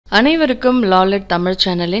அனைவருக்கும் லாலட் தமிழ்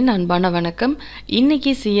சேனலின் அன்பான வணக்கம்.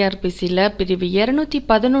 இன்னைக்கு CRPCல பிரிவு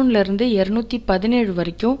 211 இருந்து 217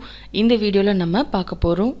 வரைக்கும் இந்த வீடியோல நம்ம பார்க்க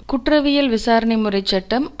போறோம். குற்றவியல் விசாரணை முறை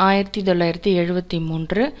சட்டம்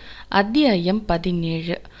 1973, அத்தியாயம்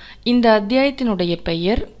 17. இந்த அத்தியாயத்தினுடைய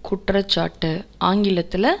பெயர் குற்றச்சாட்டு,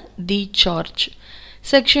 ஆங்கிலத்துல தி சார்ஜ்.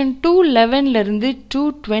 செக்ஷன் 211 இருந்து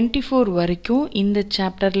 224 வரைக்கும் இந்த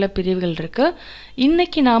சாப்டர்ல பிரிவுகள் இருக்கு.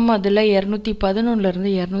 இன்னைக்கு நாம அதுல 211 இருந்து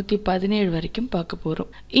 217 வரைக்கும் பார்க்க போறோம்.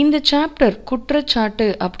 இந்த சாப்டர் குற்றச்சாட்டு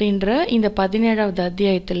அப்படின்ற இந்த 17வது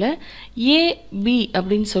அத்தியாயத்துல A-B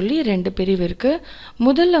அப்படின்னு சொல்லி ரெண்டு பிரிவு இருக்கு.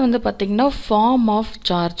 முதல்ல பாத்தீங்கன்னா ஃபார்ம் ஆஃப்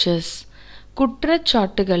சார்ஜஸ்,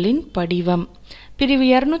 குற்றச்சாட்டுகளின் படிவம். பிரிவு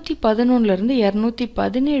 211 இருந்து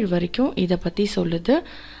 217 வரைக்கும் இதை பத்தி சொல்லுது.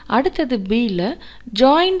 அடுத்தது B-ல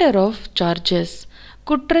ஜாயிண்டர் ஆஃப் சார்ஜஸ்,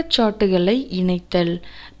 குற்றச்சாட்டுகளை இணைத்தல்.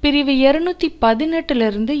 பிரிவு 218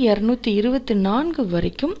 இருந்து 224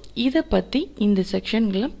 வரைக்கும் இதை பத்தி இந்த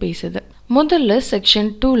செக்ஷன்களை பேசுது. முதல்ல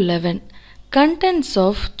செக்ஷன் 211 கண்டென்ட்ஸ்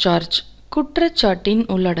ஆஃப் சார்ஜ், குற்றச்சாட்டின்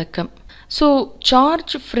உள்ளடக்கம். ஸோ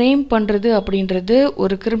சார்ஜ் ஃப்ரேம் பண்ணுறது அப்படின்றது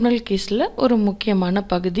ஒரு கிரிமினல் கேஸில் ஒரு முக்கியமான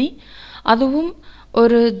பகுதி. அதுவும்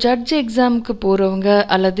ஒரு ஜட்ஜ் எக்ஸாமுக்கு போகிறவங்க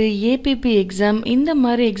அல்லது APP எக்ஸாம் இந்த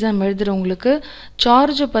மாதிரி எக்ஸாம் எழுதுகிறவங்களுக்கு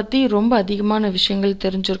சார்ஜை பற்றி ரொம்ப அதிகமான விஷயங்கள்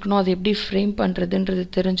தெரிஞ்சிருக்கணும். அது எப்படி ஃப்ரேம் பண்ணுறதுன்றது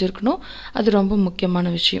தெரிஞ்சிருக்கணும். அது ரொம்ப முக்கியமான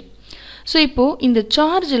விஷயம். ஸோ இப்போது இந்த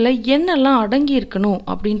சார்ஜில் என்னெல்லாம் அடங்கி இருக்கணும்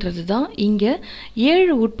அப்படின்றது தான் இங்கே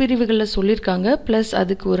 7 உட்பிரிவுகளில் சொல்லியிருக்காங்க. ப்ளஸ்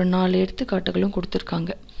அதுக்கு ஒரு 4 எடுத்துக்காட்டுகளும்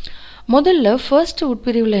கொடுத்துருக்காங்க. முதல்ல ஃபர்ஸ்ட்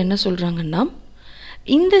உட்பிரிவில் என்ன சொல்கிறாங்கன்னா,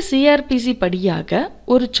 இந்த CRPC படியாக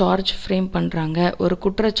ஒரு சார்ஜ் ஃப்ரேம் பண்ணுறாங்க, ஒரு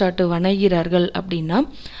குற்றச்சாட்டு வணைகிறார்கள் அப்படின்னா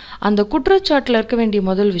அந்த குற்றச்சாட்டில் இருக்க வேண்டிய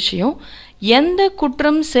முதல் விஷயம், எந்த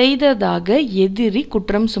குற்றம் செய்ததாக எதிரி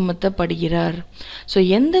குற்றம் சுமத்தப்படுகிறார். ஸோ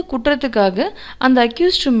எந்த குற்றத்துக்காக அந்த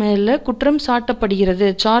அக்யூஸ்டு மேலே குற்றம் சாட்டப்படுகிறது,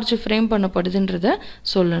 சார்ஜ் ஃப்ரேம் பண்ணப்படுதுன்றத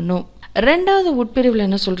சொல்லணும். ரெண்டாவது உட்பிரிவில்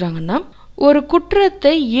என்ன சொல்கிறாங்கன்னா, ஒரு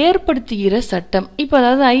குற்றத்தை ஏற்படுத்துகிற சட்டம். இப்போ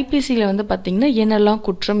அதாவது IPCயில் பார்த்தீங்கன்னா என்னெல்லாம்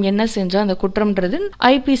குற்றம், என்ன செஞ்சால் அந்த குற்றம்ன்றது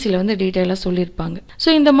IPCயில் டீட்டெயிலாக சொல்லியிருப்பாங்க. ஸோ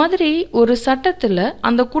இந்த மாதிரி ஒரு சட்டத்தில்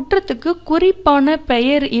அந்த குற்றத்துக்கு குறிப்பான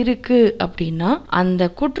பெயர் இருக்கு அப்படின்னா அந்த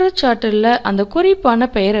குற்றச்சாட்டில் அந்த குறிப்பான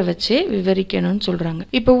பெயரை வச்சே விவரிக்கணும்னு சொல்கிறாங்க.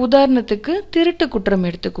 இப்போ உதாரணத்துக்கு திருட்டு குற்றம்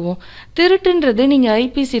எடுத்துக்குவோம். திருட்டுன்றது நீங்கள்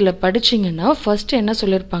IPCயில் படிச்சிங்கன்னா ஃபர்ஸ்ட் என்ன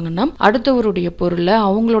சொல்லியிருப்பாங்கன்னா, அடுத்தவருடைய பொருளை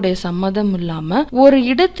அவங்களுடைய சம்மதம் இல்லாமல் ஒரு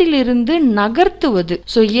இடத்தில் இருந்து நகர்த்துவது.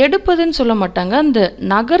 ஸோ எடுப்பதுன்னு சொல்ல மாட்டாங்க, அந்த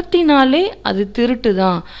நகர்த்தினாலே அது திருட்டு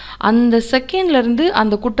தான், அந்த செகண்ட்ல இருந்து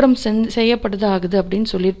அந்த குற்றம் செய்யப்படுது ஆகுது அப்படின்னு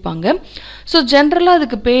சொல்லியிருப்பாங்க. ஸோ ஜென்ரலாக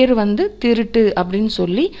அதுக்கு பேர் திருட்டு அப்படின்னு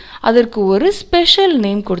சொல்லி அதற்கு ஒரு ஸ்பெஷல்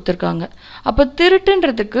நேம் கொடுத்துருக்காங்க. அப்போ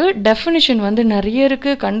திருட்டுன்றதுக்கு டெஃபினிஷன் நிறைய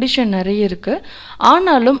இருக்கு, கண்டிஷன் நிறைய இருக்கு.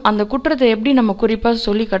 ஆனாலும் அந்த குற்றத்தை எப்படி நம்ம குறிப்பாக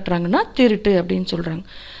சொல்லி கட்டுறாங்கன்னா திருட்டு அப்படின்னு சொல்றாங்க.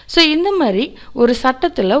 ஸோ இந்த மாதிரி ஒரு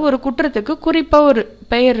சட்டத்தில் ஒரு குற்றத்துக்கு குறிப்பாக ஒரு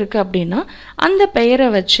பெயர் இருக்கு அப்படின்னா அந்த பெயரை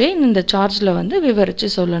வச்சே இந்த சார்ஜில் விவரித்து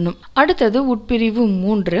சொல்லணும். அடுத்தது உட்பிரிவு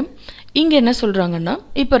 3. இங்கே என்ன சொல்கிறாங்கன்னா,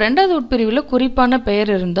 இப்போ ரெண்டாவது உட்பிரிவில் குறிப்பான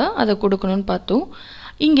பெயர் இருந்தால் அதை கொடுக்கணும்னு பார்த்தோம்.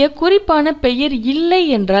 இங்கே குறிப்பான பெயர் இல்லை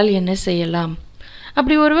என்றால் என்ன செய்யலாம்?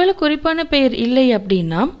 அப்படி ஒருவேளை குறிப்பான பெயர் இல்லை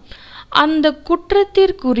அப்படின்னா அந்த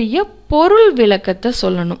குற்றத்திற்குரிய பொருள் விளக்கத்தை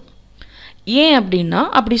சொல்லணும். ஏன் அப்படின்னா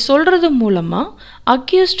அப்படி சொல்றது மூலமா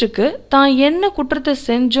அக்யூஸ்டுக்கு தான் என்ன குற்றத்தை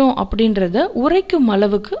செஞ்சோம் அப்படின்றத உரைக்கும்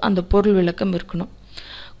அளவுக்கு அந்த பொருள் விளக்கம் இருக்கணும்.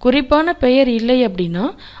 குறிப்பான பெயர் இல்லை அப்படின்னா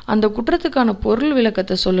அந்த குற்றத்துக்கான பொருள்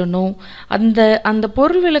விளக்கத்தை சொல்லணும். அந்த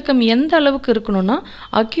பொருள் விளக்கம் எந்த அளவுக்கு இருக்கணும்னா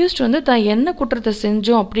அக்யூஸ்ட் தான் என்ன குற்றத்தை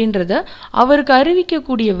செஞ்சோம் அப்படின்றத அவருக்கு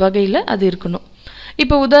அறிவிக்கக்கூடிய வகையில் அது இருக்கணும்.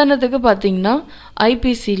 இப்போ உதாரணத்துக்கு பார்த்தீங்கன்னா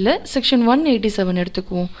IPCயில் செக்ஷன் 187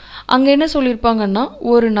 எடுத்துக்குவோம். அங்கே என்ன சொல்லியிருப்பாங்கன்னா,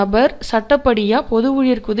 ஒரு நபர் சட்டப்படியாக பொது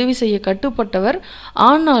ஊழியருக்கு உதவி செய்ய கட்டுப்பட்டவர்,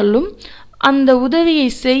 ஆனாலும் அந்த உதவியை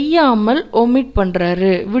செய்யாமல் ஒமிட்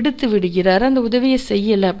பண்ணுறாரு, விடுத்து விடுகிறாரு, அந்த உதவியை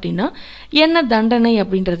செய்யலை அப்படின்னா என்ன தண்டனை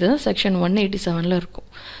அப்படின்றது தான் செக்ஷன் 187 இருக்கும்.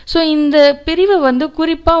 ஸோ இந்த பிரிவை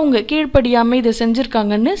குறிப்பாக அவங்க கீழ்ப்படியாமல் இதை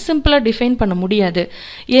செஞ்சுருக்காங்கன்னு சிம்பிளாக டிஃபைன் பண்ண முடியாது.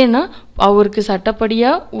 ஏன்னா அவருக்கு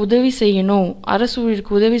சட்டப்படியாக உதவி செய்யணும், அரசு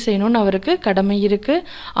ஊழியருக்கு உதவி செய்யணும்னு அவருக்கு கடமை இருக்குது.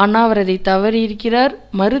 ஆனால் அவர் அதை தவறி இருக்கிறார்,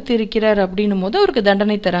 மறுத்து இருக்கிறார் அப்படின்னும் போது அவருக்கு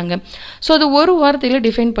தண்டனை தராங்க. ஸோ அது ஒரு வார்த்தையில்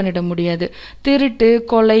டிஃபைன் பண்ணிட முடியாது. திருட்டு,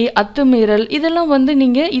 கொலை, அத்துமீறல் இதெல்லாம்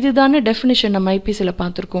நீங்கள் இதுதானே டெஃபினிஷன் நம்ம IPCயில்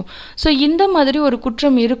பார்த்துருக்கோம். ஸோ இந்த மாதிரி ஒரு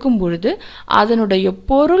குற்றம் இருக்கும் பொழுது அதனுடைய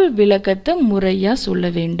பொருள் விளக்கத்தை முறையாக சொல்ல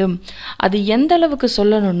வேண்டும். அது எந்த அளவுக்கு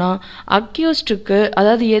சொல்லணும்னா அக்யூஸ்டுக்கு,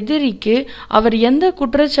 அதாவது எதிரிக்கு, அவர் எந்த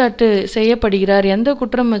குற்றச்சாட்டு செய்யப்படுகிறார், எந்த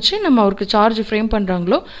குற்றம் வச்சு நம்ம அவருக்கு சார்ஜ் ஃப்ரேம்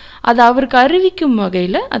பண்ணுறாங்களோ அதை அவருக்கு அறிவிக்கும்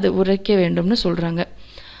வகையில் அது உரைக்க வேண்டும்னு சொல்கிறாங்க.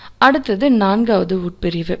 அடுத்தது 4வது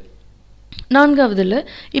உட்பிரிவு நான்காவதுல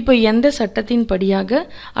இப்போ எந்த சட்டத்தின் படியாக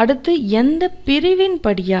அடுத்து எந்த பிரிவின்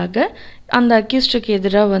படியாக அந்த அக்யூஸ்டுக்கு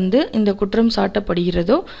எதிராக இந்த குற்றம்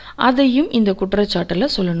சாட்டப்படுகிறதோ அதையும் இந்த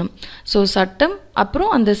குற்றச்சாட்டில் சொல்லணும். ஸோ சட்டம்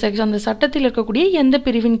அப்புறம் அந்த சட்டத்தில் இருக்கக்கூடிய எந்த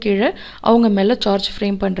பிரிவின் கீழே அவங்க மேலே சார்ஜ்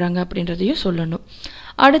ஃப்ரேம் பண்ணுறாங்க அப்படின்றதையும் சொல்லணும்.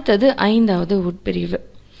 அடுத்தது 5வது உட்பிரிவு.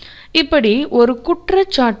 இப்படி ஒரு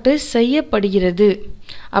குற்றச்சாட்டு செய்யப்படுகிறது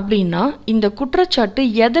அப்படின்னா இந்த குற்றச்சாட்டு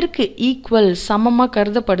எதற்கு ஈக்குவல் சமமாக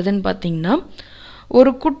கருதப்படுதுன்னு பார்த்தீங்கன்னா,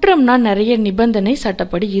 ஒரு குற்றம்னா நிறைய நிபந்தனை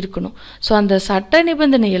சட்டப்படி இருக்கணும். ஸோ அந்த சட்ட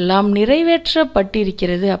நிபந்தனை எல்லாம்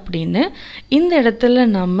நிறைவேற்றப்பட்டிருக்கிறது அப்படின்னு இந்த இடத்துல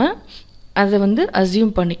நம்ம அதை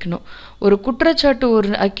அசியூம் பண்ணிக்கணும். ஒரு குற்றச்சாட்டு ஒரு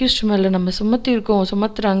அக்யூஸ்ட் மேலே நம்ம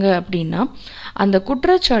சுமத்துறாங்க அப்படின்னா அந்த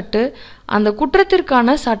குற்றச்சாட்டு அந்த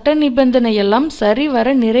குற்றத்திற்கான சட்ட நிபந்தனை எல்லாம்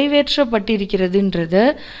சரிவர நிறைவேற்றப்பட்டிருக்கிறதுன்றத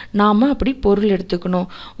நாம் அப்படி பொருள் எடுத்துக்கணும்.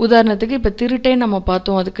 உதாரணத்துக்கு இப்போ திருட்டே நம்ம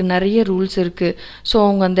பார்த்தோம், அதுக்கு நிறைய ரூல்ஸ் இருக்குது. ஸோ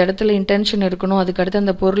அவங்க அந்த இடத்துல இன்டென்ஷன் இருக்கணும், அதுக்கடுத்து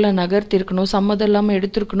அந்த பொருளை நகர்த்திருக்கணும், சம்மதம் இல்லாமல்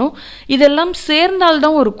எடுத்திருக்கணும். இதெல்லாம்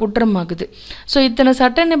சேர்ந்தால்தான் ஒரு குற்றம் ஆகுது. ஸோ இத்தனை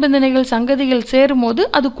சட்ட நிபந்தனைகள் சங்கதிகள் சேரும் போது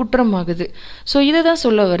அது குற்றம் ஆகுது. ஸோ இதை தான்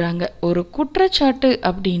சொல்ல வராங்க. ஒரு குற்றச்சாட்டு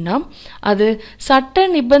அப்படின்னா அது சட்ட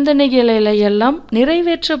நிபந்தனைகளை எல்லாம்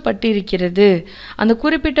நிறைவேற்றப்பட்டிருக்கிறது, அந்த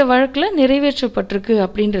குறிப்பிட்ட வழக்கில் நிறைவேற்றப்பட்டிருக்கு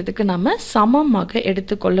அப்படின்றதுக்கு நம்ம சமமாக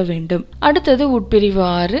எடுத்துக்கொள்ள வேண்டும். அடுத்தது உட்பிரிவு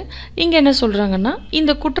 6. இங்க என்ன சொல்றாங்கன்னா,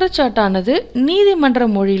 இந்த குற்றச்சாட்டானது நீதிமன்ற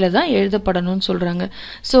மொழியில தான் எழுதப்படணும்னு சொல்றாங்க.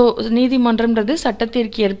 ஸோ நீதிமன்றம்ன்றது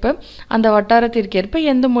சட்டத்திற்கு ஏற்ப அந்த வட்டாரத்திற்கு ஏற்ப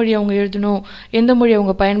எந்த மொழி அவங்க எழுதணும், எந்த மொழி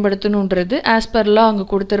அவங்க பயன்படுத்தணுன்றது ஆஸ் பர் லா அங்கே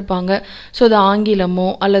கொடுத்துருப்பாங்க. ஸோ அது ஆங்கிலமோ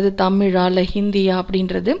அல்லது தமிழா இல்லை ஹிந்தியா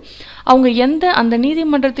அப்படின்றது அவங்க அந்த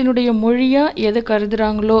நீதிமன்றத்தினுடைய மொழியா எதை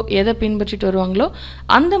கருதுறாங்களோ எதை பின்பற்றிட்டு வருவாங்களோ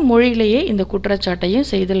அந்த மொழியிலேயே இந்த குற்றச்சாட்டையும்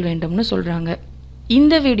செய்தல் வேண்டும்னு சொல்றாங்க.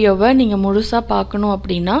 இந்த வீடியோவை நீங்கள் முழுசாக பார்க்கணும்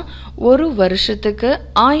அப்படின்னா ஒரு வருஷத்துக்கு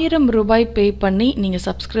 1000 ரூபாய் பே பண்ணி நீங்கள்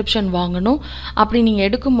சப்ஸ்கிரிப்ஷன் வாங்கணும். அப்படி நீங்கள்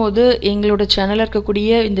எடுக்கும்போது எங்களோட சேனலில்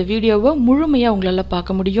இருக்கக்கூடிய இந்த வீடியோவை முழுமையாக உங்களால்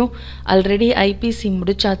பார்க்க முடியும். ஆல்ரெடி ஐபிசி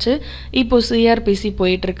முடிச்சாச்சு, இப்போது சிஆர்பிசி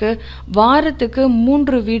போயிட்டுருக்கு. வாரத்துக்கு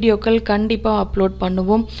 3 வீடியோக்கள் கண்டிப்பாக அப்லோட்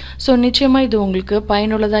பண்ணுவோம். ஸோ நிச்சயமாக இது உங்களுக்கு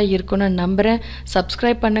பயனுள்ளதாக இருக்கும்னு நம்புகிறேன்.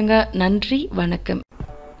 சப்ஸ்கிரைப் பண்ணுங்கள். நன்றி, வணக்கம்.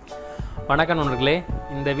 வணக்கம் நண்பர்களே,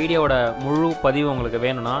 இந்த வீடியோவோட முழு பதிவு உங்களுக்கு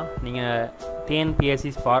வேணும்னா நீங்கள்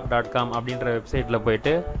tnpscspot.com அப்படின்ற வெப்சைட்டில்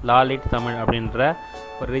போய்ட்டு லாலிட் தமிழ் அப்படின்ற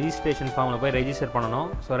ஒரு ரெஜிஸ்ட்ரேஷன் ஃபார்மில் போய் ரெஜிஸ்டர் பண்ணணும்.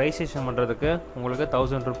 ஸோ ரெஜிஸ்ட்ரேஷன் பண்ணுறதுக்கு உங்களுக்கு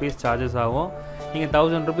 1000 rupees சார்ஜஸ் ஆகும். நீங்கள்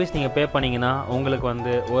 1000 rupees நீங்கள் பே பண்ணிங்கன்னா உங்களுக்கு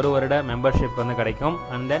ஒரு வருட மெம்பர்ஷிப் கிடைக்கும்.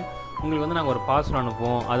 அண்ட் தென் உங்களுக்கு நாங்கள் ஒரு பாஸ்வேர்டு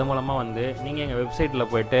அனுப்புவோம். அது மூலமாக நீங்கள் எங்கள்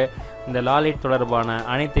வெப்சைட்டில் போய்ட்டு இந்த லாலிட் தொடர்பான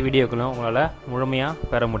அனைத்து வீடியோக்களும் உங்களால் முழுமையாக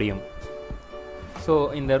பெற முடியும். ஸோ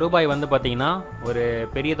இந்த ரூபாய் பார்த்திங்கன்னா ஒரு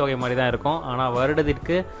பெரிய தொகை மாதிரி தான் இருக்கும். ஆனால்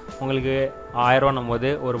வருடத்திற்கு உங்களுக்கு 1000 போது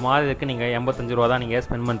ஒரு மாதத்துக்கு நீங்கள் 85 ரூபா தான் நீங்கள்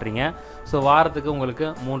ஸ்பெண்ட் பண்ணுறீங்க. ஸோ வாரத்துக்கு உங்களுக்கு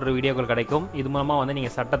 3 வீடியோக்கள் கிடைக்கும். இது மூலமாக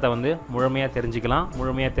நீங்கள் சட்டத்தை முழுமையாக தெரிஞ்சுக்கலாம்,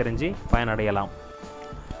 முழுமையாக தெரிஞ்சு பயனடையலாம்.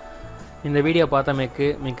 இந்த வீடியோ பார்த்தமைக்கு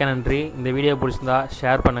மிக்க நன்றி. இந்த வீடியோ பிடிச்சிருந்தா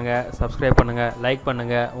ஷேர் பண்ணுங்கள், சப்ஸ்கிரைப் பண்ணுங்கள், லைக்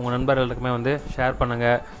பண்ணுங்கள், உங்கள் நண்பர்களுக்குமே ஷேர்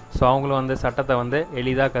பண்ணுங்கள். ஸோ அவங்களும் சட்டத்தை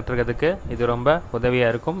எளிதாக கற்றுக்கிறதுக்கு இது ரொம்ப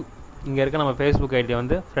உதவியாக இருக்கும். இங்கே இருக்க நம்ம ஃபேஸ்புக் ஐடி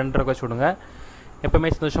ஃப்ரெண்ட் ரெக்வஸ்ட் விடுங்க. எப்போவுமே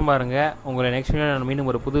சந்தோஷமாக இருங்க. உங்களை நெக்ஸ்ட் வீடியோ நான் மீண்டும்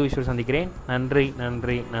ஒரு புது விஷயம் சந்திக்கிறேன். நன்றி,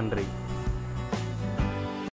 நன்றி, நன்றி.